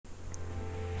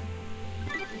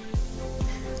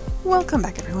Welcome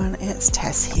back everyone, it's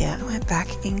Tess here and we're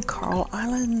back in Coral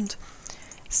Island.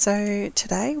 So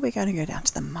today we're going to go down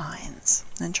to the mines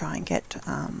and try and get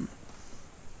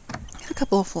a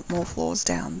couple of more floors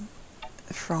down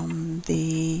from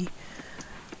the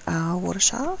water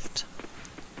shaft.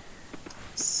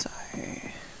 So,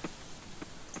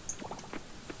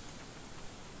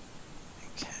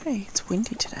 okay, it's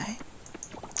windy today.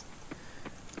 Look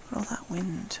at all that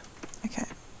wind. Okay.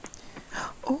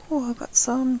 Oh, I've got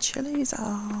some chilies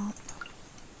up.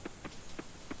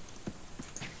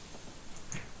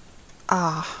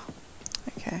 Ah,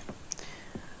 okay.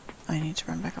 I need to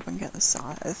run back up and get the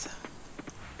scythe.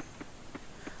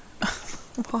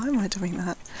 Why am I doing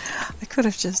that? I could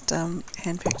have just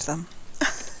handpicked them.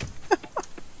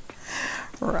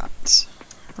 Right.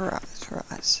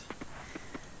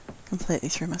 Completely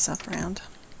threw myself around.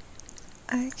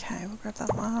 Okay, we'll grab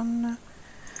that one.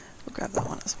 We'll grab that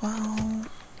one as well.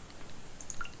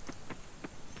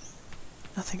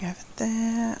 Nothing over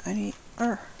there. Only...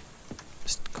 Oh,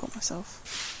 just caught myself.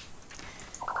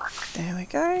 There we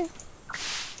go.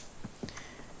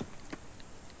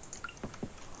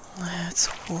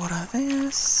 Let's water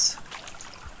this.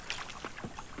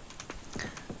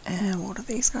 And water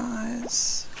these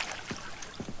guys.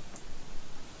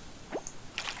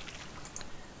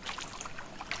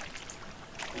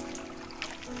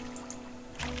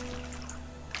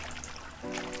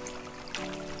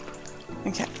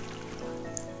 Okay,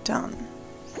 done.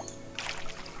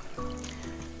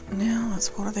 Now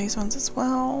let's water these ones as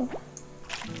well.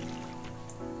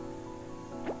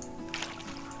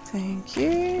 Thank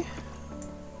you.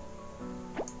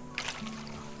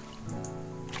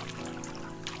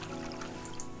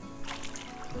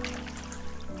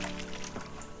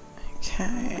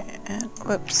 Okay, and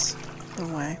whoops,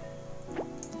 wrong way.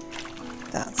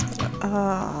 That's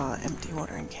what empty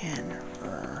watering can.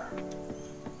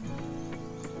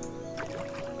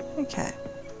 Okay.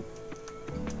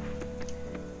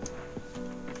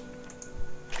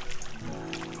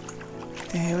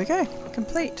 There we go,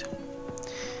 complete.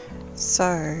 So,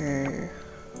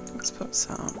 let's put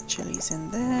some chilies in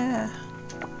there.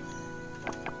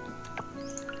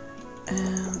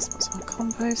 And let's put some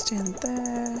compost in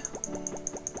there.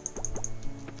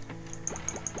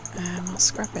 And we'll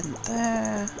scrap in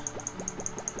there.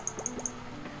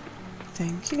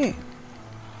 Thank you.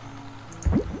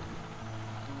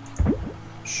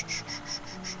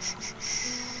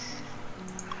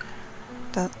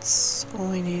 That's all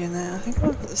we need in there. I think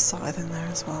I'll put the scythe in there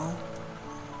as well.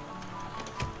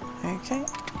 Okay.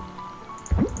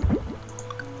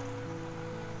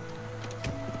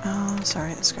 Oh,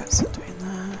 sorry, the scrap's not doing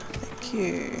that. Thank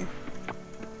you.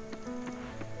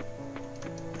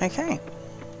 Okay.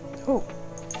 Oh.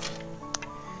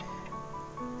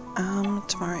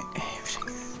 Tomorrow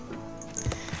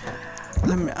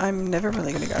evening. I'm never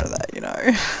really gonna go to that, you know.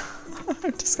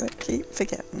 I'm just gonna keep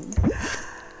forgetting.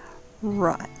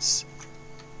 Right.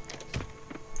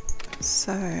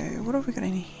 So, what have we got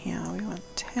in here? We want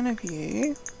 10 of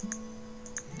you.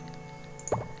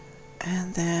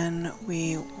 And then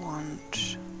we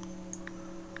want...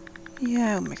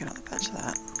 Yeah, we'll make another batch of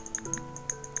that.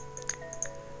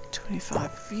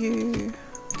 25 of you.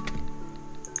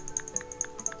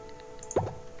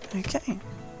 Okay.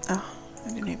 Oh, I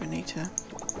didn't even need to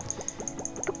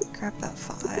grab that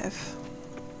 5.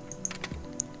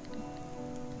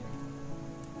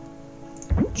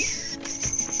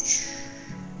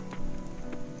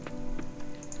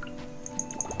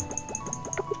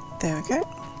 There we go.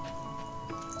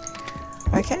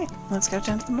 Okay, let's go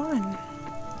down to the mine.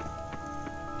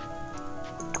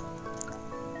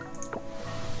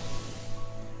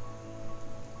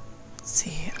 Let's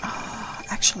see.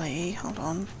 Actually, hold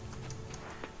on.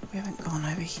 We haven't gone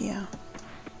over here.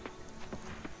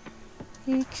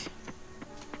 Eek.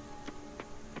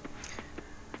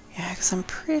 Yeah, because I'm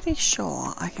pretty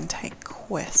sure I can take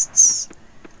quests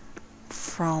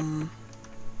from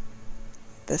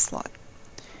this lot.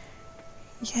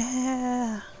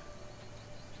 Yeah.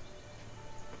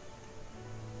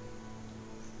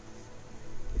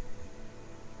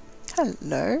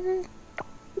 Hello.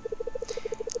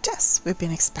 Tess, we've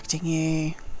been expecting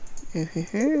you.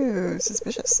 Ooh,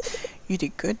 suspicious. You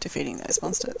did good defeating those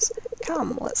monsters.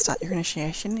 Come, let's start your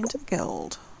initiation into the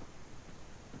guild.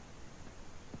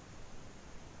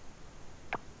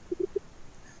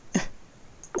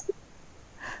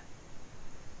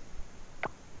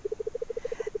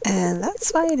 And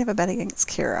that's why you never bet against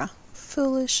Kira.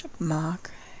 Foolish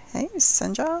Mark. Hey,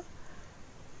 Senja.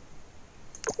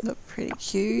 Look pretty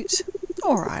cute.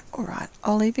 Alright.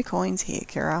 I'll leave your coins here,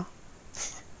 Kira.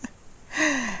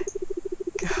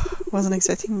 Wasn't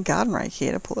expecting a garden rake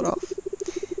here to pull it off.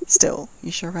 Still,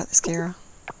 you sure about this, Kira?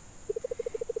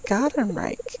 Garden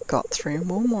rake got through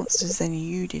more monsters than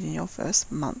you did in your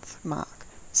first month, Mark.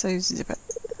 So zip it.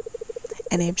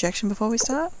 Any objection before we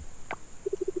start?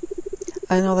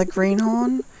 Another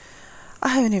greenhorn? I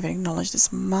haven't even acknowledged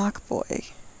this Mark boy.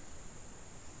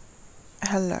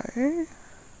 Hello?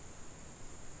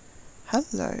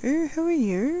 Hello? Who are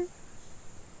you?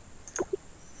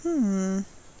 And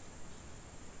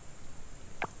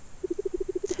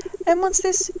what's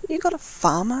this? You got a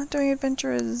farmer doing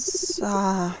adventures?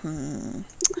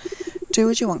 Do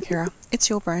what you want, Kira. It's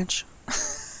your branch.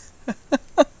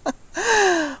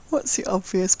 What's the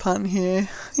obvious pun here?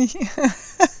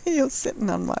 You're sitting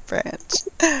on my branch.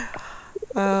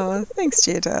 Oh, thanks,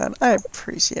 Geodon. I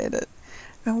appreciate it.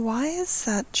 Now, why is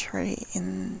that tree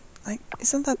in... like,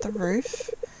 isn't that the roof?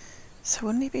 So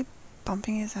wouldn't he be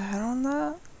bumping his head on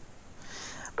that?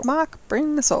 Mark,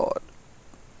 bring the sword.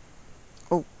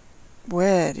 Oh,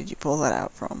 where did you pull that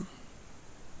out from?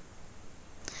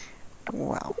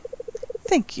 Wow.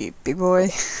 Thank you, big boy.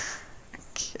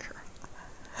 Kira.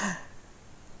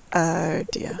 Oh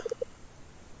dear.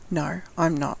 No,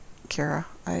 I'm not, Kira.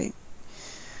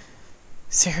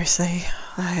 Seriously,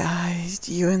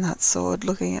 you and that sword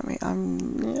looking at me,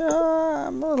 I'm a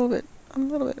little bit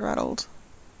rattled.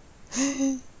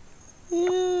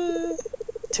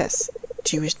 Tess,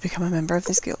 do you wish to become a member of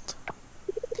this guild?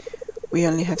 We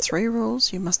only have 3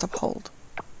 rules you must uphold.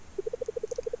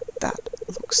 That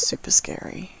looks super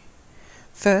scary.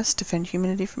 First, defend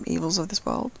humanity from evils of this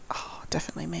world. Oh,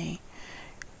 definitely me.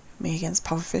 Me against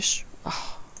pufferfish.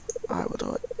 Oh, I will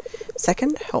do it.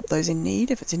 Second, help those in need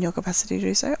if it's in your capacity to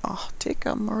do so. Oh, tick,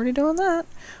 I'm already doing that.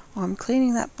 I'm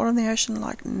cleaning that bottom of the ocean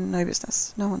like no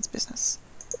business. No one's business.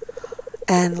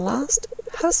 And last,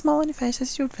 have a smile on your face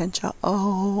as you adventure.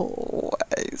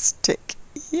 Always tick.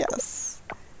 Yes.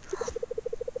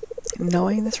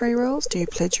 Knowing the 3 rules, do you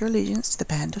pledge your allegiance to the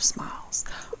Band of Smiles?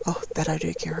 Oh, that I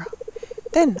do, Kira.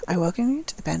 Then I welcome you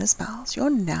to the Band of Smiles.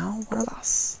 You're now one of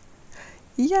us.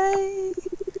 Yay!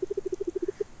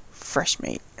 Fresh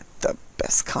meat. The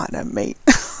best kind of meat.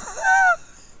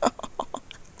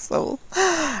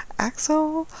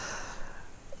 Axel,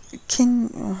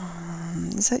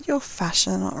 is that your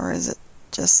fashion, or is it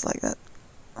just like that?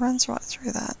 Runs right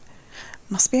through that.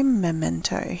 Must be a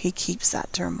memento. He keeps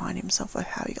that to remind himself of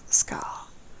how he got the scar.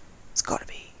 It's gotta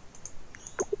be.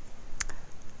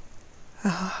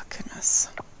 Oh, goodness.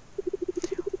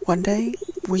 One day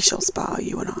we shall spar,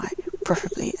 you and I,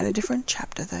 preferably at a different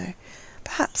chapter though.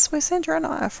 Perhaps where Sandra and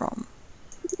I are from.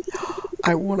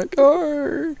 I want to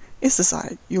go. It's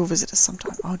decided. You'll visit us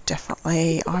sometime. Oh,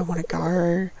 definitely. I want to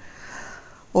go.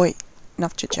 Oi,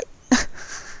 enough chit chat.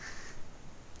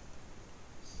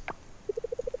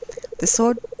 The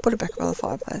sword, put it back by the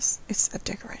fireplace. It's a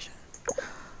decoration.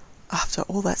 After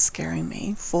all that scaring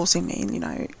me, forcing me,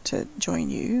 to join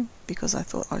you because I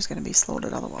thought I was going to be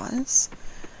slaughtered otherwise,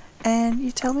 and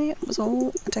you tell me it was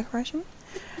all a decoration?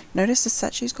 Notice the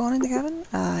statue's gone in the cabin?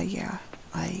 Yeah,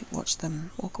 I watched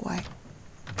them walk away.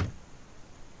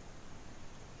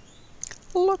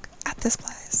 Look at this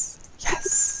place.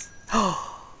 Yes.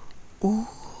 Ooh,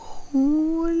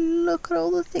 look at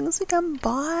all the things we can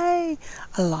buy.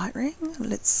 A light ring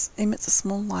emits a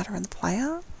small light around the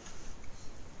player.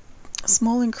 A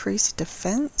small increase in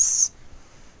defense.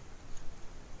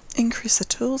 Increase the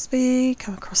tool speed.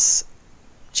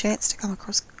 Chance to come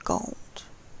across gold.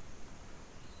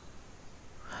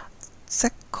 Is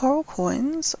that coral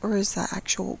coins, or is that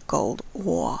actual gold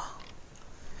ore?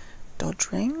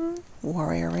 Dodge ring,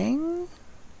 warrior ring,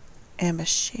 amber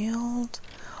shield,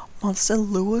 monster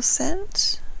lure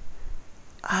scent.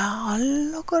 Ah,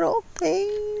 look at all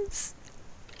these.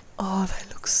 Oh, they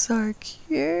look so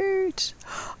cute.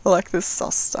 I like this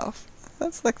sauce stuff.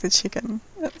 That's like the chicken.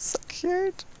 That's so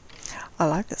cute. I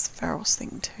like this ferals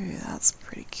thing too. That's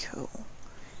pretty cool.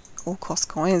 All cost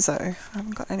coins though. I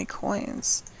haven't got any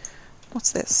coins.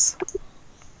 What's this?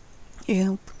 You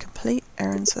can complete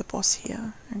errands for the boss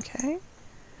here. Okay.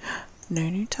 No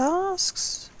new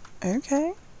tasks.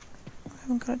 Okay. I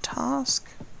haven't got a task.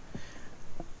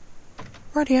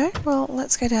 Rightio. Well,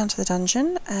 let's go down to the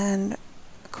dungeon and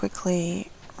quickly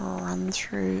run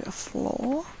through a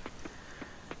floor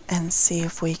and see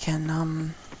if we can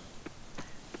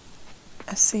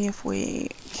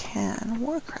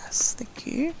watercress. Thank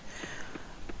you.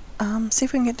 See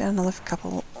if we can get down another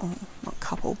couple, not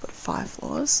couple, but 5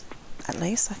 floors at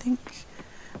least. I think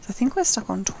we're stuck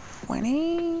on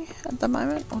 20 at the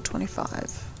moment, or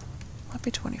 25. Might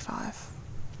be 25.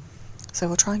 So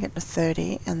we'll try and get to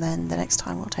 30, and then the next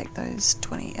time we'll take those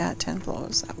 10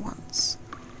 floors at once.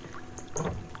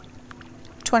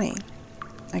 20.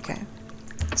 Okay.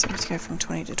 So we have to go from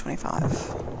 20 to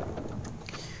 25.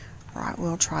 Right,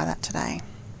 we'll try that today.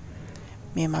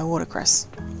 Me and my watercress.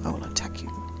 I will attack you.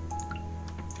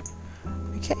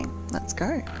 Okay, let's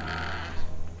go.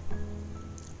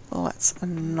 Let's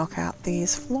knock out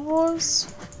these floors.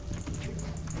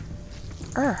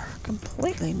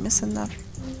 Completely missing the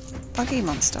buggy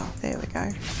monster. There we go.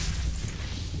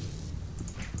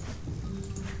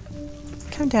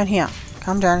 Come down here.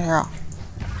 Come down here.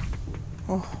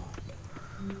 Oh.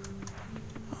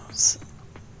 I was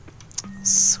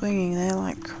swinging there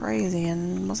like crazy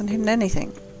and wasn't hitting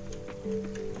anything.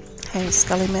 Hey,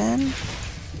 Scully Man.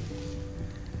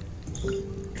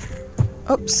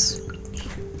 Oops.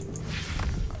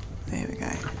 There we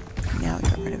go. Now we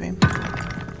got rid of him.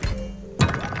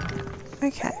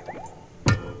 Okay.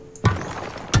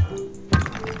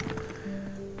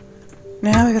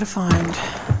 Now we gotta find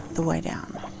the way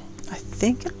down. I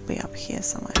think it'll be up here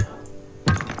somewhere.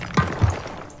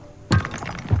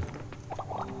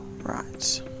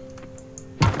 Right.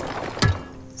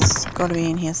 It's gotta be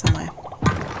in here somewhere.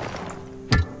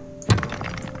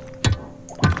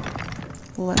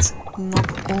 Let's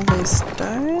knock all these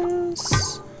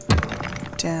stones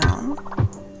down.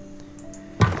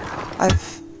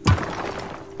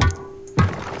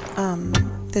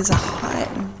 There's a high,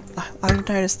 I've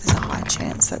noticed there's a high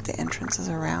chance that the entrance is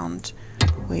around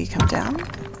where you come down.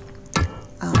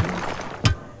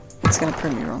 It's going to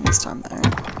prove me wrong this time though.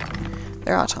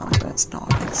 There are times when it's not,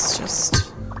 it's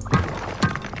just...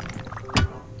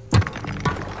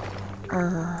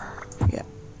 yeah,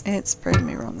 it's proved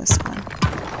me wrong this time.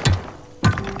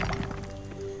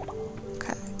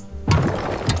 Okay.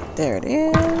 There it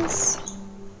is.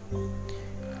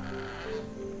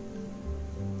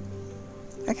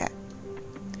 Okay.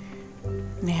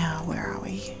 Now, where are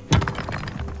we?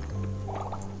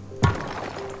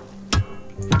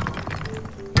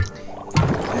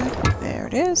 Okay, there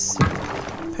it is.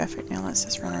 Perfect. Now let's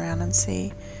just run around and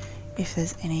see if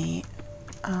there's any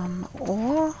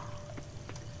ore.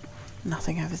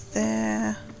 Nothing over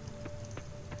there.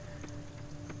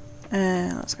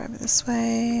 And let's go over this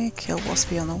way. Kill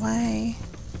Waspy on the way.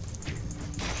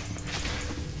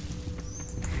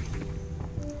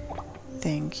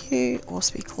 Thank you.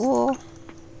 Waspy Claw.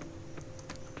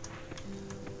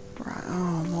 Right,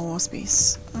 oh, more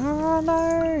Waspies. Oh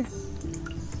no!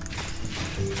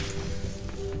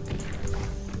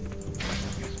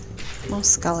 More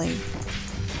Scully.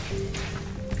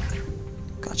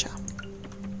 Gotcha.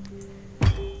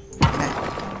 Okay.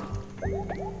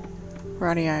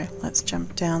 Rightio, let's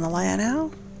jump down the layer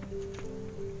now.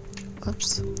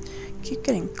 Oops. Keep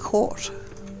getting caught.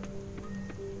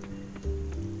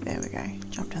 There we go.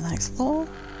 Jump down the next floor.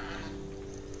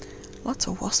 Lots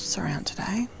of wasps around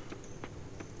today.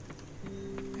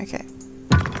 Okay.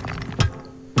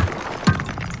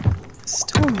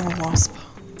 Still more wasp.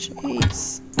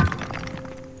 Jeez.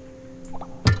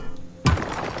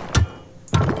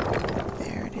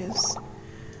 There it is.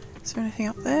 Is there anything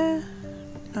up there?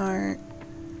 No.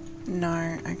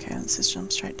 No. Okay, let's just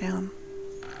jump straight down.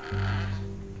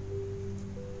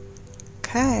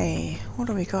 Okay, what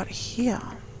do we got here?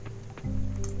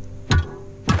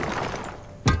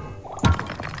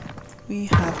 We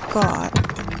have got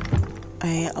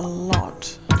a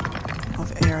lot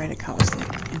of area to cover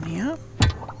in here.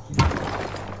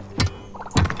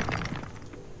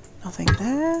 Nothing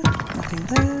there, nothing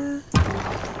there.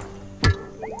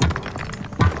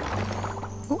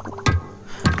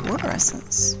 Ooh, water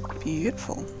essence,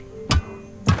 beautiful.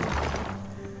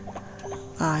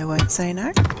 I won't say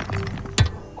no.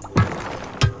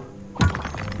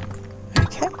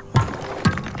 Okay.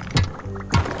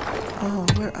 Oh,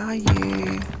 where are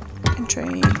you?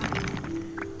 Entry.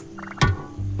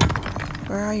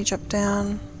 Where are you? Drop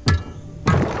down.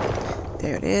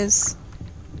 There it is.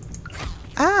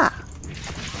 Ah!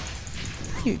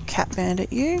 You cat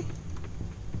bandit, you.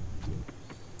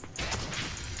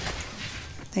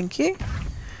 Thank you.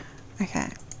 Okay,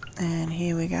 and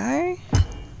here we go.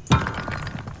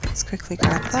 Let's quickly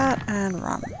grab that and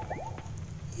run.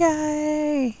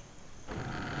 Yay!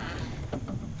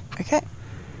 Okay,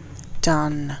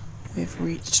 done. We've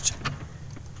reached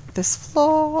this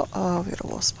floor. Oh, we got a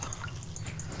wasp.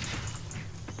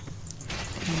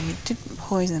 He didn't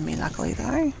poison me, luckily,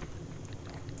 though.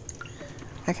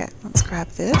 Okay, let's grab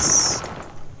this.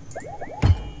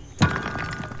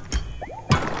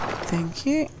 Thank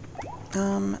you.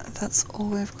 That's all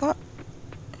we've got.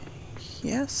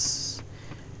 Yes.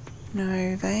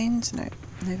 No veins? No,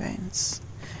 no veins.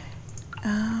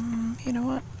 You know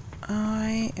what?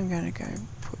 I am going to go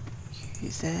put you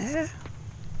there.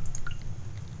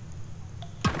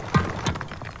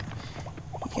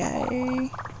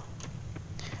 Yay.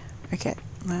 Okay,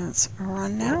 let's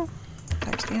run now.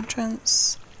 Back to the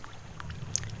entrance.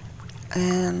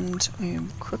 And we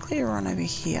quickly run over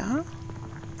here.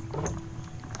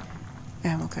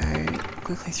 And we'll go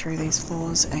quickly through these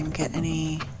floors and get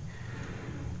any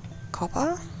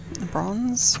copper,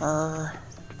 bronze, or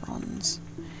bronze.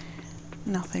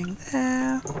 Nothing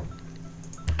there.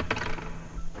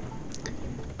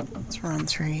 Let's run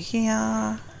through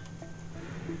here.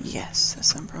 Yes, there's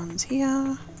some bronze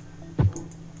here.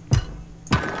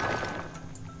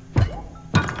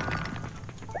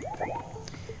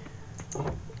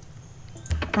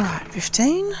 Right,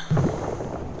 15.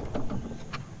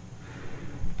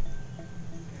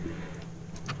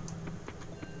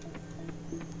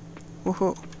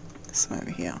 Woohoo! This one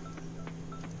over here.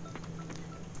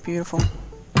 Beautiful.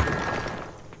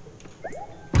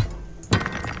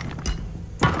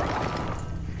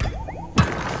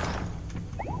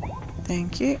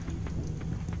 Thank you.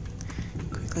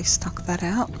 Quickly stuck that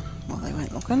out while they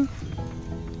weren't looking.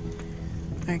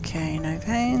 Okay, no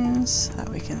veins that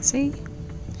we can see.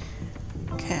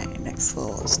 Okay, next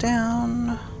floor's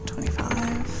down,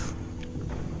 25.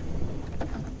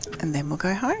 And then we'll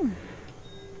go home.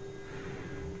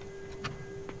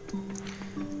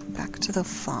 Back to the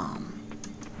farm.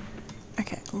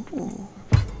 Okay, ooh.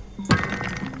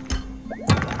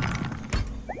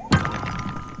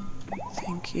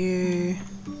 Thank you.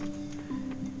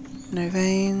 No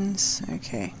veins.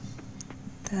 Okay.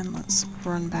 Then let's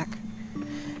run back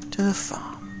to the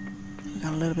farm. We've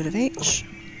got a little bit of each.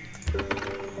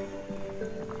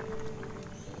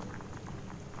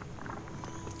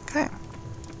 Okay.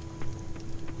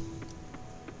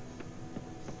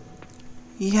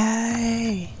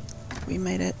 Yay! We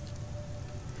made it.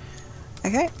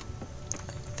 Okay.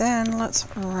 Then let's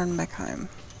run back home.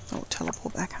 Or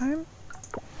teleport back home.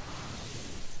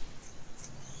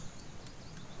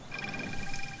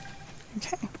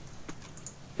 Okay.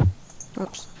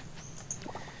 Whoops.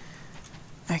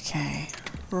 Okay.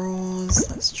 Raws.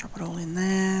 Let's drop it all in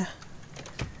there.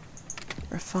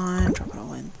 Refine. Drop it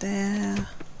all in there.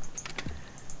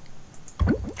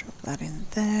 Drop that in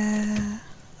there.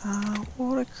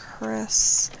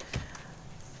 Watercress.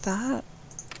 That.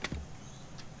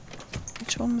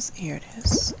 Which one was here? It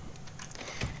is.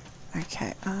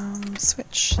 Okay.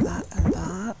 Switch that and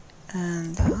that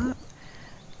and that.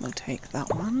 We'll take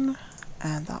that one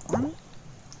and that one.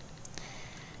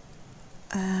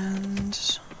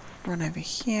 And run over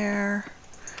here.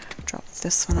 Drop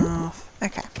this one off.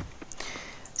 Okay.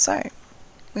 So,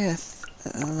 with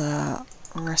the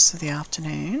rest of the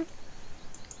afternoon,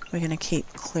 we're going to keep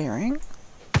clearing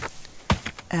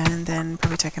and then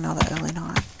probably take another early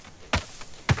night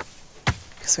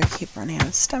because we keep running out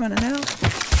of stamina now.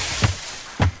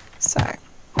 So,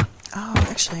 oh,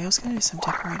 actually I was going to do some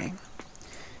decorating,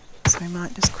 so we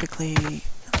might just quickly,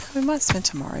 we might spend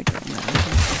tomorrow doing that.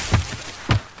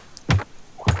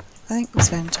 I think we'll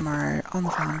spend tomorrow on the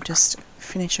farm, just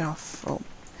finish off, or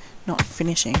not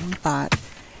finishing, but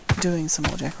doing some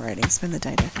more decorating, spend the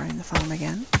day decorating the farm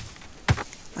again.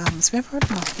 So we've got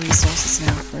enough resources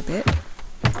now for a bit,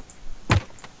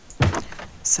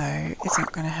 so it's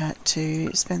not going to hurt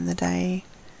to spend the day,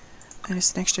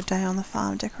 just an extra day on the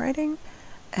farm decorating,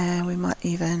 and we might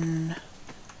even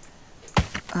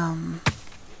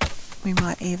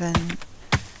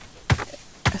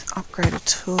upgrade a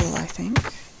tool, I think,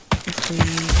 if we,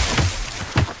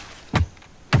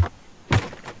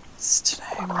 it's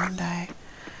today, Monday. I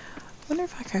wonder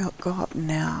if I could go up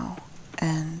now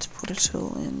and put a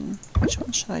tool in. Which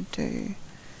one should I do?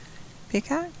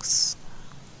 Pickaxe?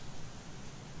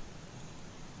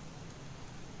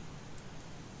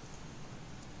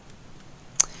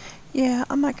 Yeah,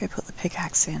 I might go put the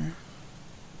pickaxe in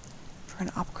for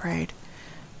an upgrade.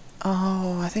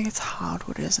 Oh, I think it's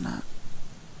hardwood, isn't it?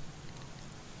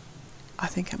 I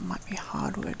think it might be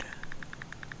hardwood.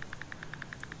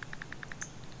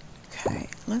 Okay,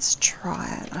 let's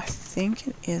try it. I think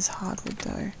it is hardwood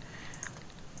though.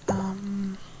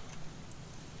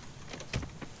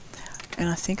 And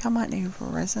I think I might need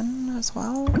resin as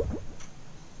well. Let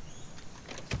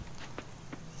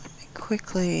me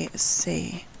quickly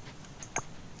see,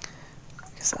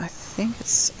 because I think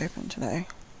it's open today.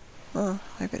 Oh,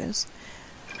 I hope it is.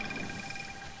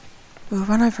 We'll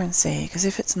run over and see, because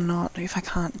if it's not, if I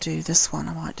can't do this one,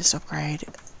 I might just upgrade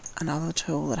another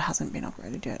tool that hasn't been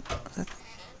upgraded yet.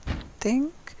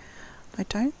 I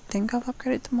don't think I've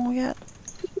upgraded them all yet.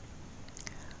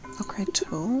 Upgrade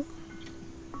tool.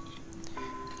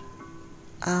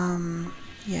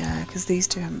 Yeah, because these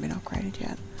two haven't been upgraded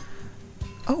yet.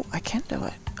 Oh, I can do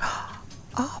it.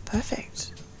 Oh,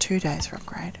 perfect. 2 days for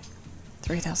upgrade.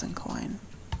 3,000 coin.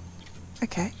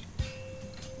 Okay.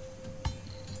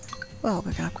 Well,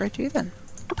 we can upgrade you then.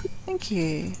 Thank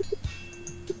you.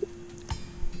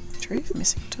 Truth,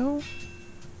 missing tool.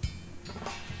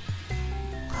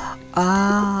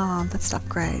 Ah, that's the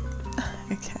upgrade.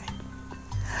 Okay.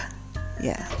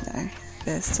 Yeah, no,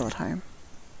 they're still at home.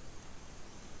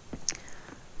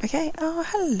 Okay, oh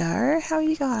hello, how are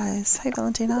you guys? Hey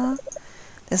Valentina.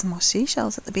 There's more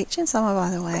seashells at the beach in summer, by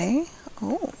the way.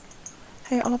 Oh,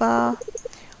 hey Oliver.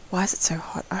 Why is it so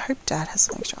hot? I hope Dad has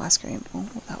some extra ice cream. Oh,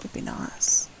 that would be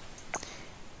nice.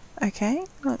 Okay,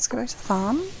 let's go back to the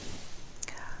farm.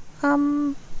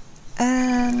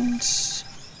 And...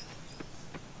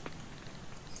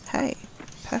 Hey,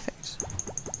 perfect.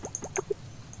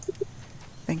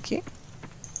 Thank you.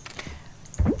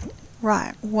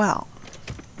 Right, well,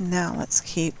 now let's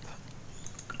keep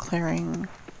clearing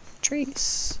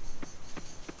trees.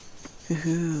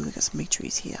 Ooh, we got some big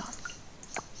trees here.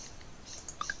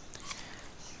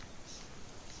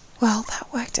 Well,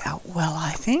 that worked out well,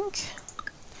 I think.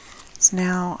 So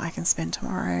now I can spend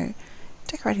tomorrow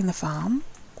decorating the farm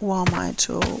while my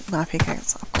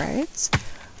pickaxe upgrades.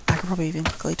 I could probably even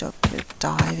quickly do a bit of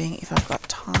diving if I've got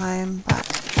time, but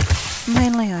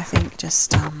mainly I think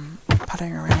just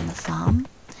puttering around the farm,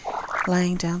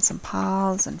 laying down some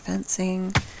paths and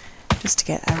fencing, just to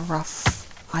get a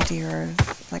rough idea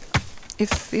of, like,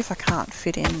 if I can't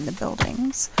fit in the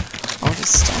buildings, I'll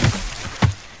just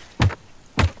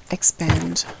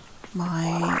expand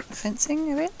my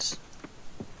fencing a bit.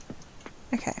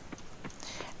 Okay.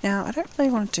 Now, I don't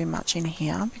really want to do much in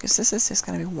here because this is just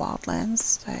going to be wildlands,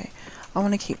 so I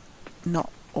want to keep not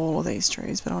all of these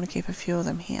trees, but I want to keep a few of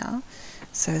them here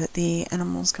so that the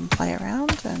animals can play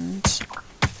around and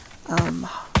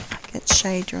get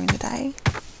shade during the day.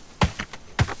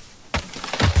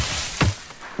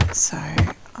 So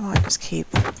I might just keep,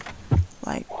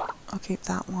 like, I'll keep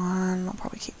that one, I'll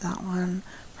probably keep that one,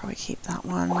 probably keep that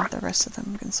one, the rest of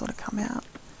them can sort of come out.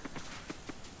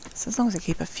 So as long as I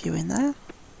keep a few in there.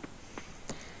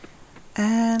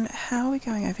 And how are we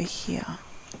going over here?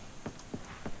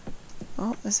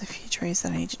 Oh, there's a few trees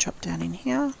that I need to chop down in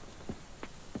here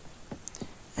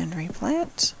and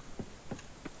replant.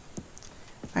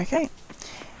 Okay.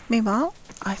 Meanwhile,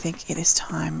 I think it is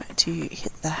time to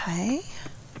hit the hay.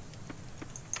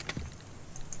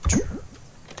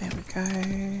 There we go.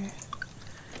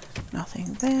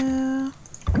 Nothing there.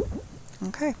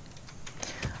 Okay.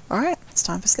 Alright, it's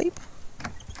time for sleep.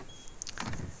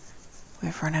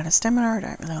 We've run out of stamina, I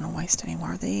don't really want to waste any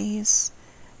more of these.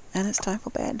 And it's time for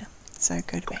bed, so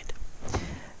go to bed.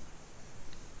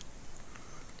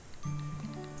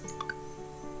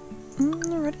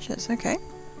 Radishes, okay.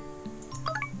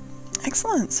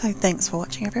 Excellent, so thanks for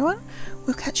watching everyone.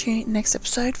 We'll catch you next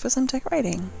episode for some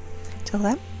decorating. Till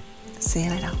then, see you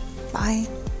later. Bye.